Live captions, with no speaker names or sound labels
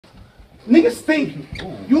Niggas think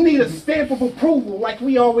you need a stamp of approval like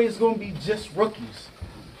we always gonna be just rookies.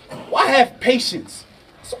 Well, I have patience,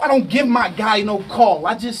 so I don't give my guy no call.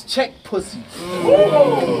 I just check pussies.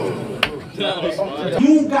 You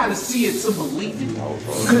don't gotta see it to believe it,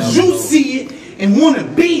 cause you see it and wanna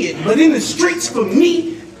be it. But in the streets for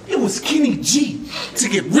me, it was Kenny G. To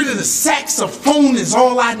get rid of the saxophone is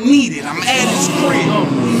all I needed. I'm at his crib.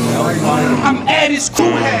 I'm at his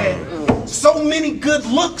crew. Had so many good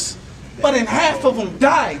looks, but in half of them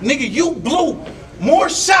died. Nigga, you blew more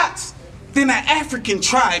shots than an African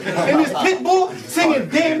tribe. And this pit bull singing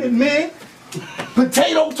 "Damn it, man."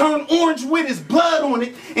 Potato turned orange with his blood on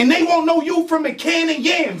it, and they won't know you from a can of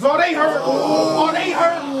yams. All they heard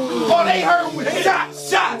was shots,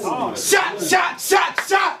 shots, shots, shots, shots,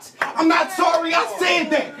 shots. I'm not sorry I said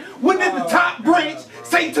that. What did the top branch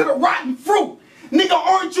say to the rotten fruit? Nigga,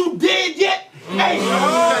 aren't you dead yet? Hey,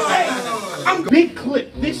 I'm big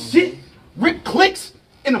clip. This shit rip clicks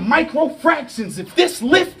in the micro fractions. If this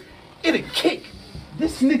lift, it'll kick.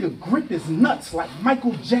 This nigga grip his nuts like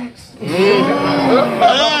Michael Jackson.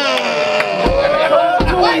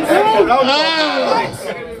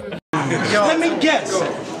 Let me guess.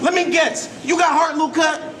 You got heart, Lil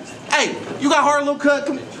Cut? Hey, you got heart, Lil Cut?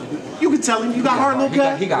 You can tell him you got heart, Lil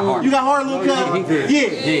Cut? He got heart. You got heart, Lil Cut?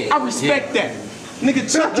 Yeah, I respect that. Nigga,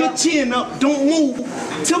 tuck your chin up, don't move.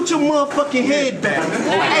 Tilt your motherfucking head back.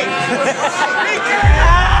 Hey.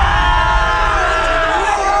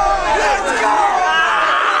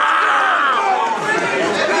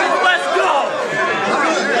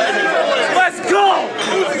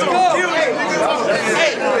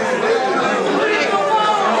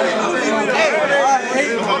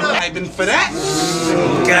 For that?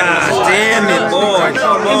 God damn it, boy.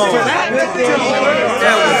 Come on.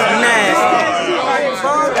 That was nasty.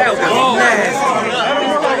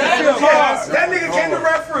 That nigga came to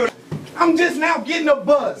referee. I'm just now getting a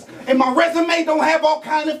buzz, and my resume don't have all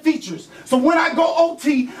kind of features. So when I go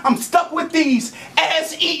OT, I'm stuck with these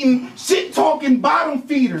ass-eating, shit-talking bottom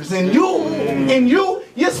feeders. And your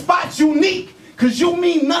spot's unique, cause you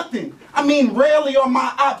mean nothing. I mean, rarely are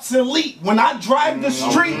my obsolete. When I drive the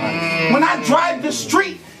street,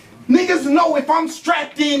 niggas know if I'm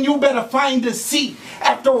strapped in, you better find a seat.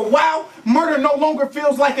 After a while, murder no longer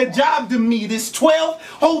feels like a job to me. This 12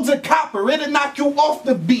 holds a copper, it'll knock you off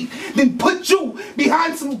the beat. Then put you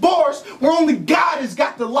behind some bars where only God has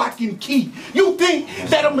got the lock and key. You think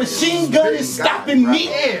that a machine gun is stopping me?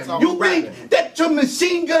 You think that your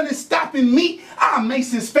machine gun is stopping me? I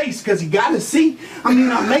mace his face cause he gotta see. I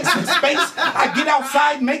make some space. I get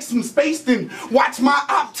outside, make some space, then watch my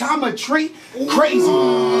optometry. Crazy.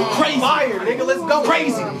 Fire, nigga, let's go.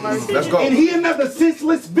 Crazy. Let's go. And he another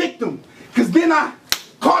senseless victim. Cause then I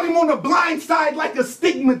caught him on the blind side like a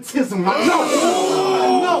stigmatism. No.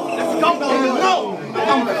 Let's go. No.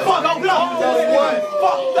 I'm fucked up.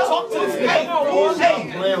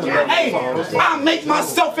 Hey, I make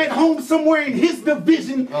myself at home somewhere in his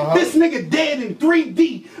division. This nigga dead in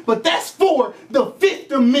 3D, but that's for the 5th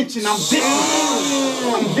dimension.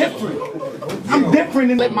 I'm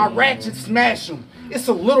different and let my ratchet smash him. It's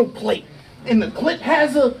a little plate, and the clip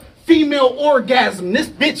has a female orgasm. This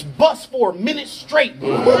bitch busts for a minute straight. He came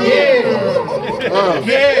to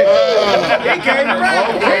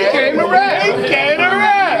rap.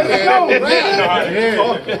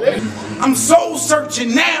 I'm soul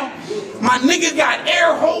searching now. My nigga got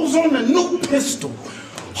air holes on the new pistol.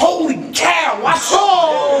 Holy cow! I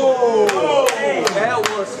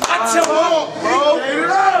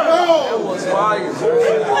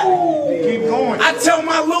tell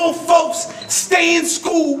my little folks, stay in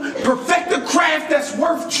school, perfect a craft that's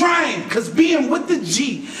worth trying. Cause being with the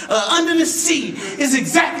G, under the sea, is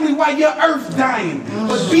exactly why your earth dying.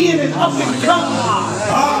 But being an up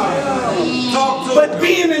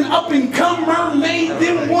and come mermaid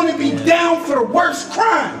didn't want to be down for the worst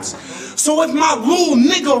crimes. So if my little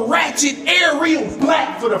nigga ratchet Ariel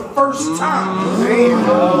black for the first time,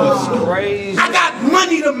 I got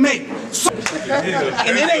money to make.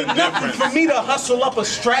 And it ain't nothing for me to hustle up a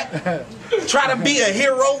strap, try to be a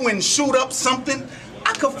hero and shoot up something.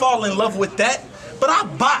 I could fall in love with that, but I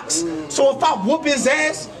box. So if I whoop his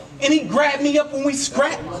ass and he grab me up when we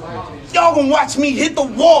scrap, y'all gonna watch me hit the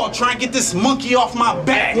wall trying to get this monkey off my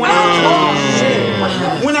back.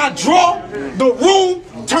 When I draw, the room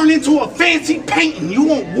turn into a fancy painting. You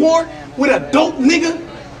want war with a dope nigga?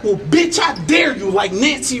 Well, bitch, I dare you like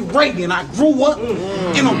Nancy Reagan. I grew up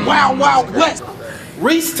in a wild, wild west.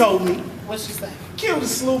 Reese told me, what's she say? Kill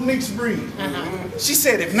this little mixed breed. She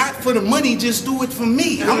said, if not for the money, just do it for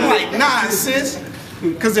me. I'm like, nah, sis.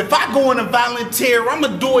 Cause if I go in a volunteer, I'ma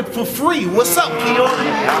do it for free. What's up, Peoria?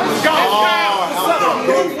 Let's go. What's up?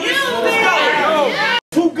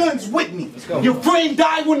 2 guns with me. Your friend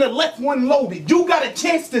died when the left one loaded. You got a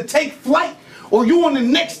chance to take flight, or you on the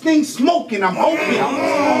next thing smoking. I'm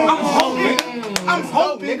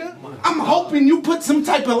hoping you put some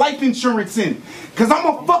type of life insurance in. Cause I'm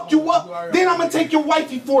gonna fuck you up, then I'm gonna take your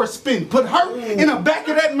wifey for a spin. Put her in the back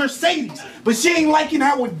of that Mercedes, but she ain't liking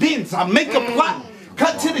how it bends. I make a plot,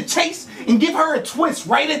 cut to the chase, and give her a twist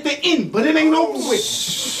right at the end, but it ain't over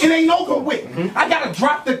with. It ain't over with. I gotta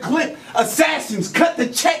drop the clip, assassins, cut the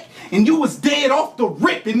check, and you was dead off the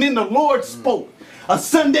rip, and then the Lord spoke. A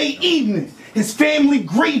Sunday evening, his family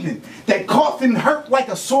grieving. That coffin hurt like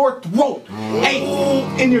a sore throat. Hey,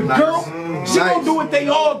 and your girl, she gonna do what they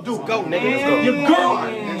all do. Go, nigga. Your girl,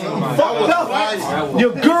 fucked up.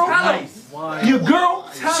 Your girl,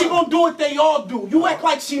 she gonna do what they all do. You act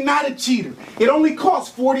like she not a cheater. It only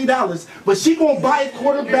costs $40, but she gonna buy a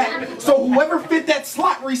quarterback. So whoever fit that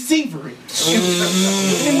slot, receiver it. Shit.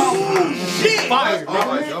 Fire,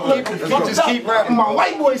 just keep rapping. My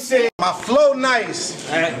white boy said, my flow nice.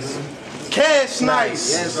 Cash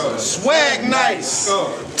nice, swag nice,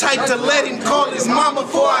 type to let him call his mama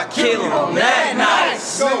before I kill him. That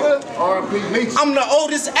nice. I'm the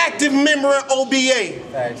oldest active member of OBA.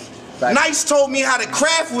 Nice told me how the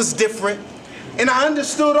craft was different, and I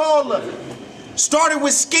understood all of it. Started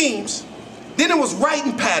with schemes, then it was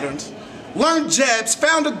writing patterns, learned jabs,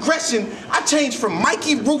 found aggression. I changed from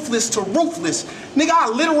Mikey Roofless to Roofless. Nigga, I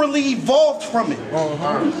literally evolved from it.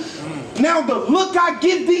 Now the look I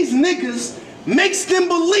give these niggas makes them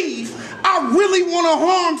believe I really want to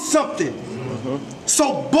harm something.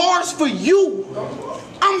 So bars for you,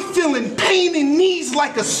 I'm feeling pain in knees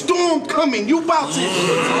like a storm coming. You about to...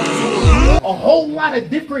 A whole lot of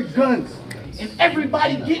different guns, and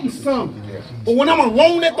everybody getting some. But when I'm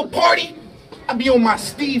alone at the party, I be on my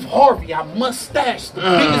Steve Harvey. I mustache the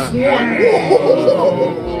biggest one.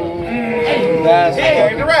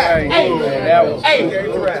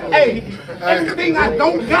 Hey, everything I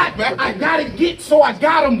don't got, I gotta get, so I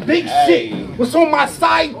got them big shit. What's on my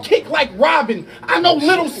side, kick like Robin. I know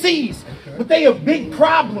little C's, but they a big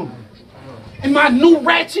problem. And my new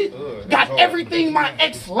ratchet got everything my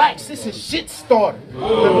ex lacks. It's a shit starter.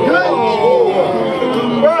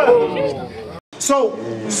 So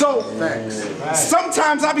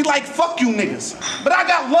sometimes I be like, fuck you niggas. But I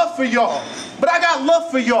got love for y'all.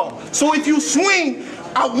 So if you swing,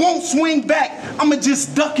 I won't swing back. I'ma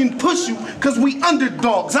just duck and push you, cause we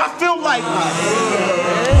underdogs. I feel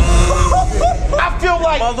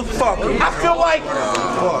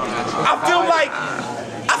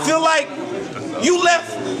like you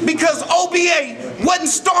left because OBA wasn't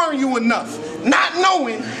starring you enough. Not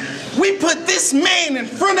knowing we put this man in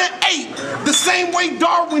front of 8 the same way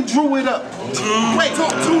Darwin drew it up. Wait,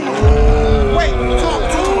 talk to me.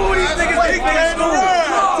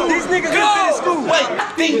 These niggas in school. Wait,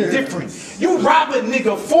 think different. You rob a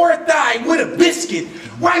nigga 4th eye with a biscuit.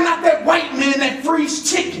 Why not that white man that frees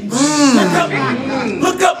chickens?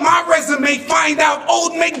 Look up my resume, find out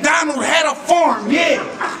old McDonald had a farm, yeah.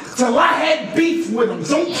 Till I had beef with him,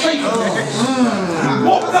 don't play with him.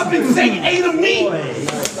 Woke up and say A to me.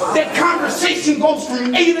 That conversation goes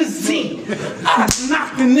from A to Z. I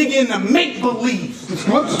knocked the nigga into make-believe.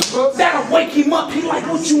 That'll wake him up, he like,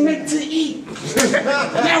 what you make to eat?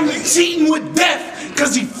 Now he's cheating with death,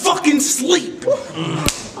 cause he fucking sleep.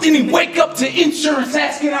 Then he wake up to insurance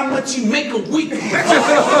asking how much he make a week.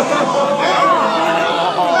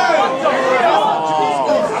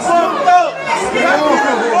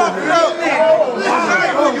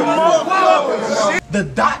 The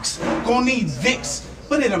docs gonna need Vicks,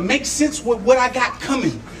 but it'll make sense with what I got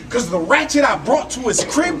coming. Cause the ratchet I brought to his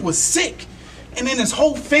crib was sick, and then his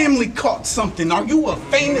whole family caught something. Are you a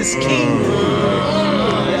famous king?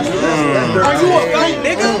 Are you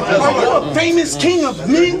a famous king of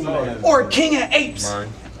men or a king of apes?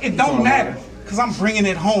 It don't matter, cause I'm bringing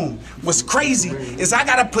it home. What's crazy is I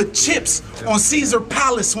gotta put chips on Caesar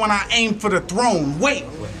Palace when I aim for the throne. Wait,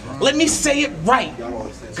 let me say it right,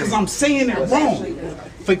 cause I'm saying it wrong.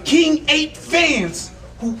 For King Ape fans,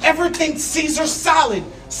 whoever thinks Caesar's solid,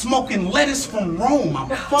 smoking lettuce from Rome, I'm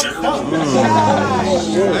fucked up. I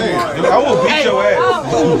will beat your ass.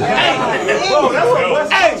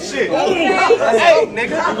 Hey,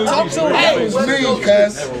 nigga. Talk to him.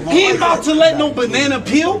 He ain't about to let no banana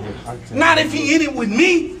peel. Not if he in it with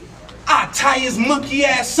me. I tie his monkey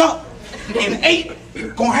ass up. And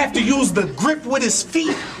 8 gonna have to use the grip with his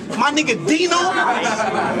feet. My nigga Dino,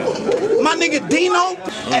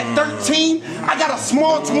 at 13, I got a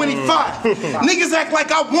small 25. Niggas act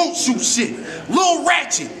like I won't shoot shit. Lil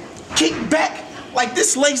Ratchet, kick back like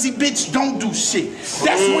this lazy bitch don't do shit.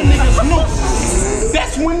 That's when niggas knew.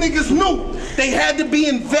 That's when niggas knew. They had to be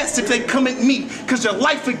invested if they come at me, cause your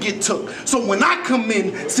life would get took. So when I come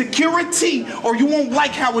in, security, or you won't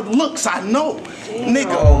like how it looks, I know.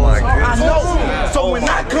 Nigga, oh my goodness. I know. So when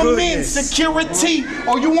I come in, security,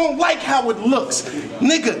 or you won't like how it looks.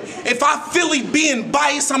 Nigga, if I feel it being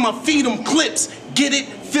biased, I'ma feed them clips. Get it?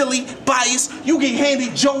 Philly bias, you get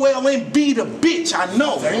handed Joel and be the bitch, I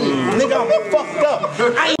know. Nigga, I'm fucked up.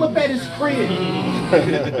 I pull up at his crib.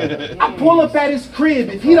 I pull up at his crib.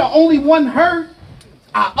 If he the only one hurt,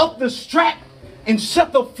 I up the strap and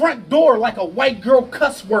shut the front door like a white girl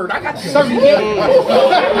cuss word. I got 38.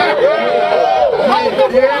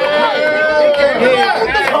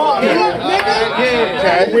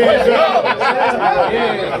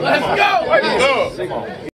 Let's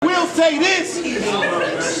go. Will say this,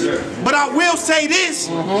 but I will say this,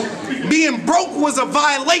 being broke was a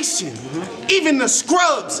violation. Even the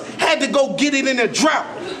scrubs had to go get it in a drought.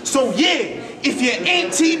 So yeah, if your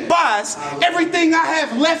auntie buys everything I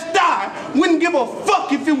have left, I wouldn't give a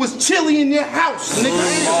fuck if it was chilly in your house, nigga.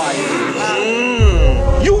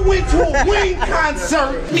 You went to a Wayne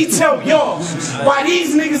concert, he tell y'all why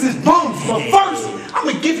these niggas is bums, but first,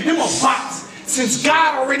 I'ma give him a box. Since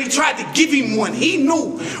God already tried to give him one, he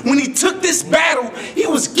knew when he took this battle, he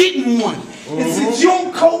was getting one. And since you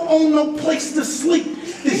don't own no place to sleep,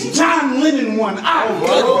 this John Lennon one,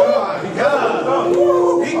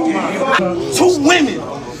 two women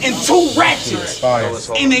and 2 ratchets,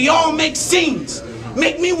 and they all make scenes.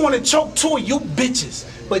 Make me want to choke 2 of you bitches.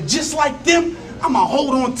 But just like them, I'ma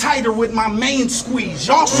hold on tighter with my main squeeze.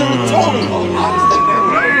 Y'all should have told me.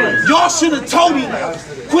 Y'all should have told me.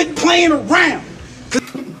 Quit playing around.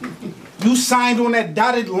 You signed on that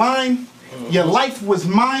dotted line. Your life was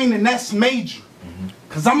mine, and that's major.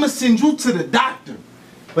 Cause I'ma send you to the doctor.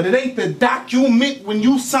 But it ain't the doc you meant when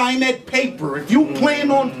you sign that paper. If you plan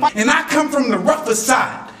on fighting, and I come from the rougher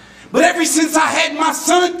side. But ever since I had my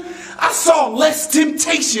son, I saw less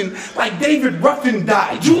temptation like David Ruffin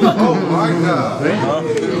died. You look. Oh my God.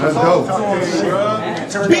 Let's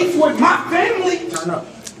go. Beef with my family.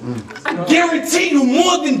 I guarantee you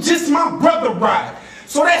more than just my brother ride.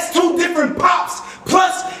 So that's 2 different pops.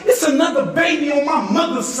 Plus, it's another baby on my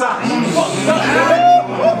mother's side. I'm fucked up.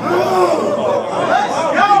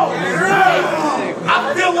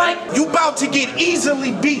 I feel like you about to get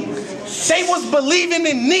easily beat. They was believing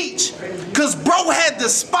in Nietzsche, cause bro had the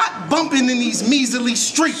spot bumping in these measly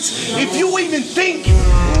streets. If you even think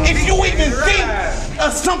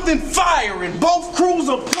of something fire and both crews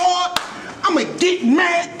applaud, I'ma get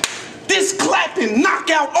mad. This clap and knock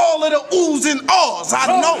out all of the oohs and ahs. I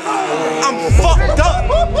know I'm fucked up.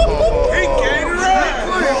 He can't run.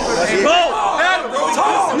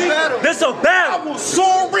 This a battle. I will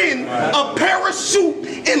soar in a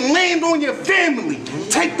parachute and land on your family.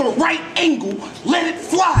 Take the right angle, let it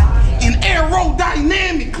fly, and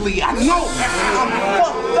aerodynamically. I know I'm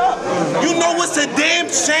fucked up. You know what's a damn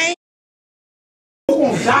shame? You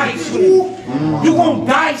gonna die soon. You gonna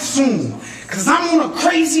die soon. Cause I'm on a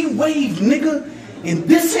crazy wave, nigga. And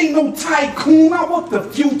this ain't no tycoon. I whooped a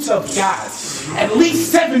few tough guys. At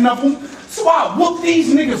least 7 of them. So I whooped these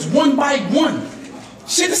niggas 1 by 1.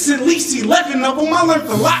 Shit, it's at least 11 of them. I learned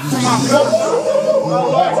a lot from my folks. I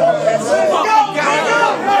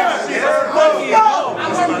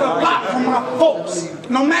learned a lot from my folks.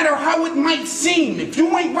 No matter how it might seem. If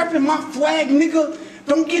you ain't repping my flag, nigga,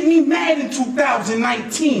 don't get me mad in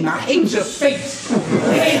 2019. I hate your face.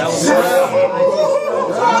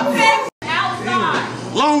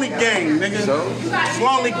 Lonely gang, nigga. It's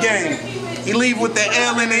lonely gang. He leave with the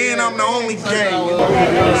L in the end, I'm the only gang.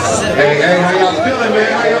 Hey, how y'all feeling,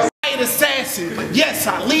 man? Assassin, but yes,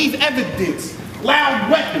 I leave evidence. Loud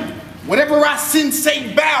weapon. Whatever I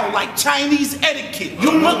sensei bow like Chinese etiquette.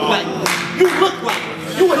 You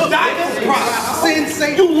would die for pride.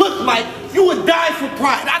 Sensei, you look like you would die for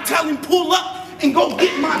pride. I tell him pull up and go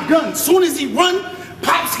get my gun. Soon as he run,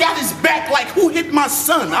 Pops got his back like who hit my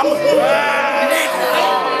son. I'm a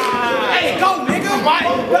hey, go nigga.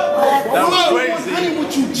 That was crazy.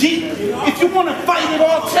 With you, G. If you want to fight at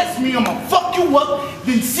all, test me. I'ma fuck you up,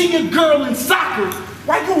 then see a girl in soccer.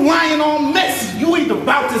 Why you lying all messy? You ain't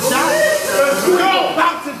about to die. You ain't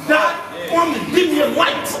about to die. Or I'm gonna dim your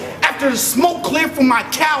lights. After the smoke clear from my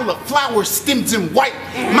cowl, the flower stems in white.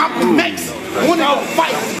 Malcolm X wanted to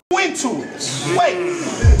fight. Into it. Wait.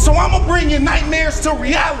 So I'ma bring your nightmares to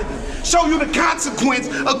reality. show you the consequence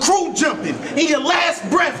of crew jumping in your last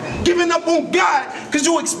breath, giving up on God because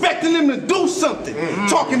you expecting them to do something.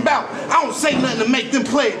 Talking about, I don't say nothing to make them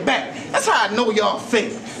play it back. That's how I know y'all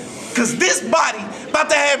think. Because this body about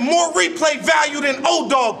to have more replay value than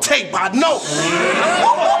O-Dog tape, I know.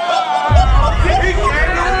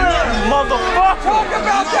 Motherfucker! Talk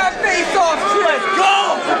about that face-off shit! Let's go!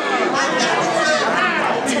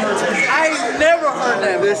 I ain't never heard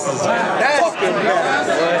that. This is that's good.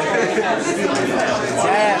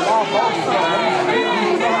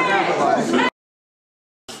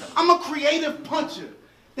 I'm a creative puncher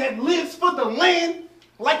that lives for the land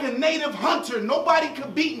like a native hunter. Nobody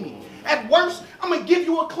could beat me. At worst, I'm gonna give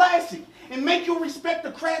you a classic and make you respect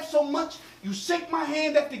the craft so much you shake my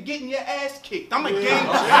hand after getting your ass kicked. I'm a game changer.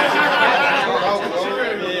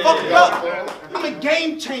 Fucked up. I'm a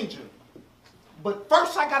game changer. But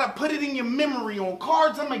first I gotta put it in your memory. On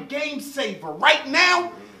cards, I'm a game saver. Right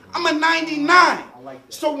now, I'm a 99.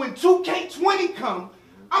 So when 2K20 come,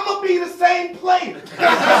 I'm gonna be the same player.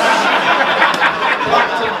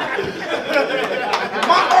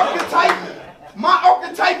 My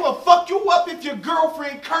archetype will fuck you up if your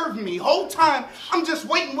girlfriend curved me. Whole time, I'm just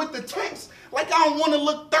waiting with the text. Like I don't want to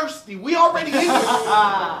look thirsty. We already in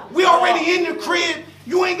the crib.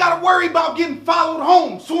 You ain't gotta worry about getting followed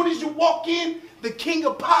home. Soon as you walk in, the king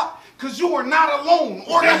of pop, cause you are not alone.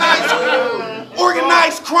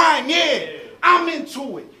 Organized crime, yeah. I'm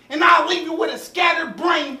into it. And I'll leave you with a scattered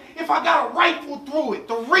brain if I got a rifle through it.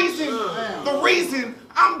 The reason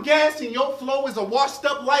I'm gassing your flow is a washed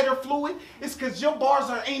up lighter fluid is cause your bars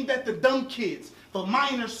are aimed at the dumb kids, but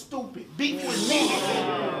mine are stupid. Beef with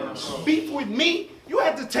me, you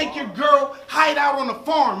had to take your girl, hide out on the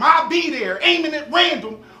farm. I'll be there, aiming at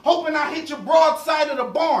random, hoping I hit your broadside of the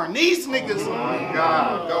barn. These niggas,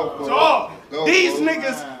 these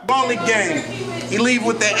niggas, only gang. You leave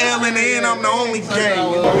with the L in the end, I'm the only gang.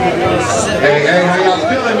 Hey, how y'all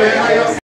feeling, man? How y'all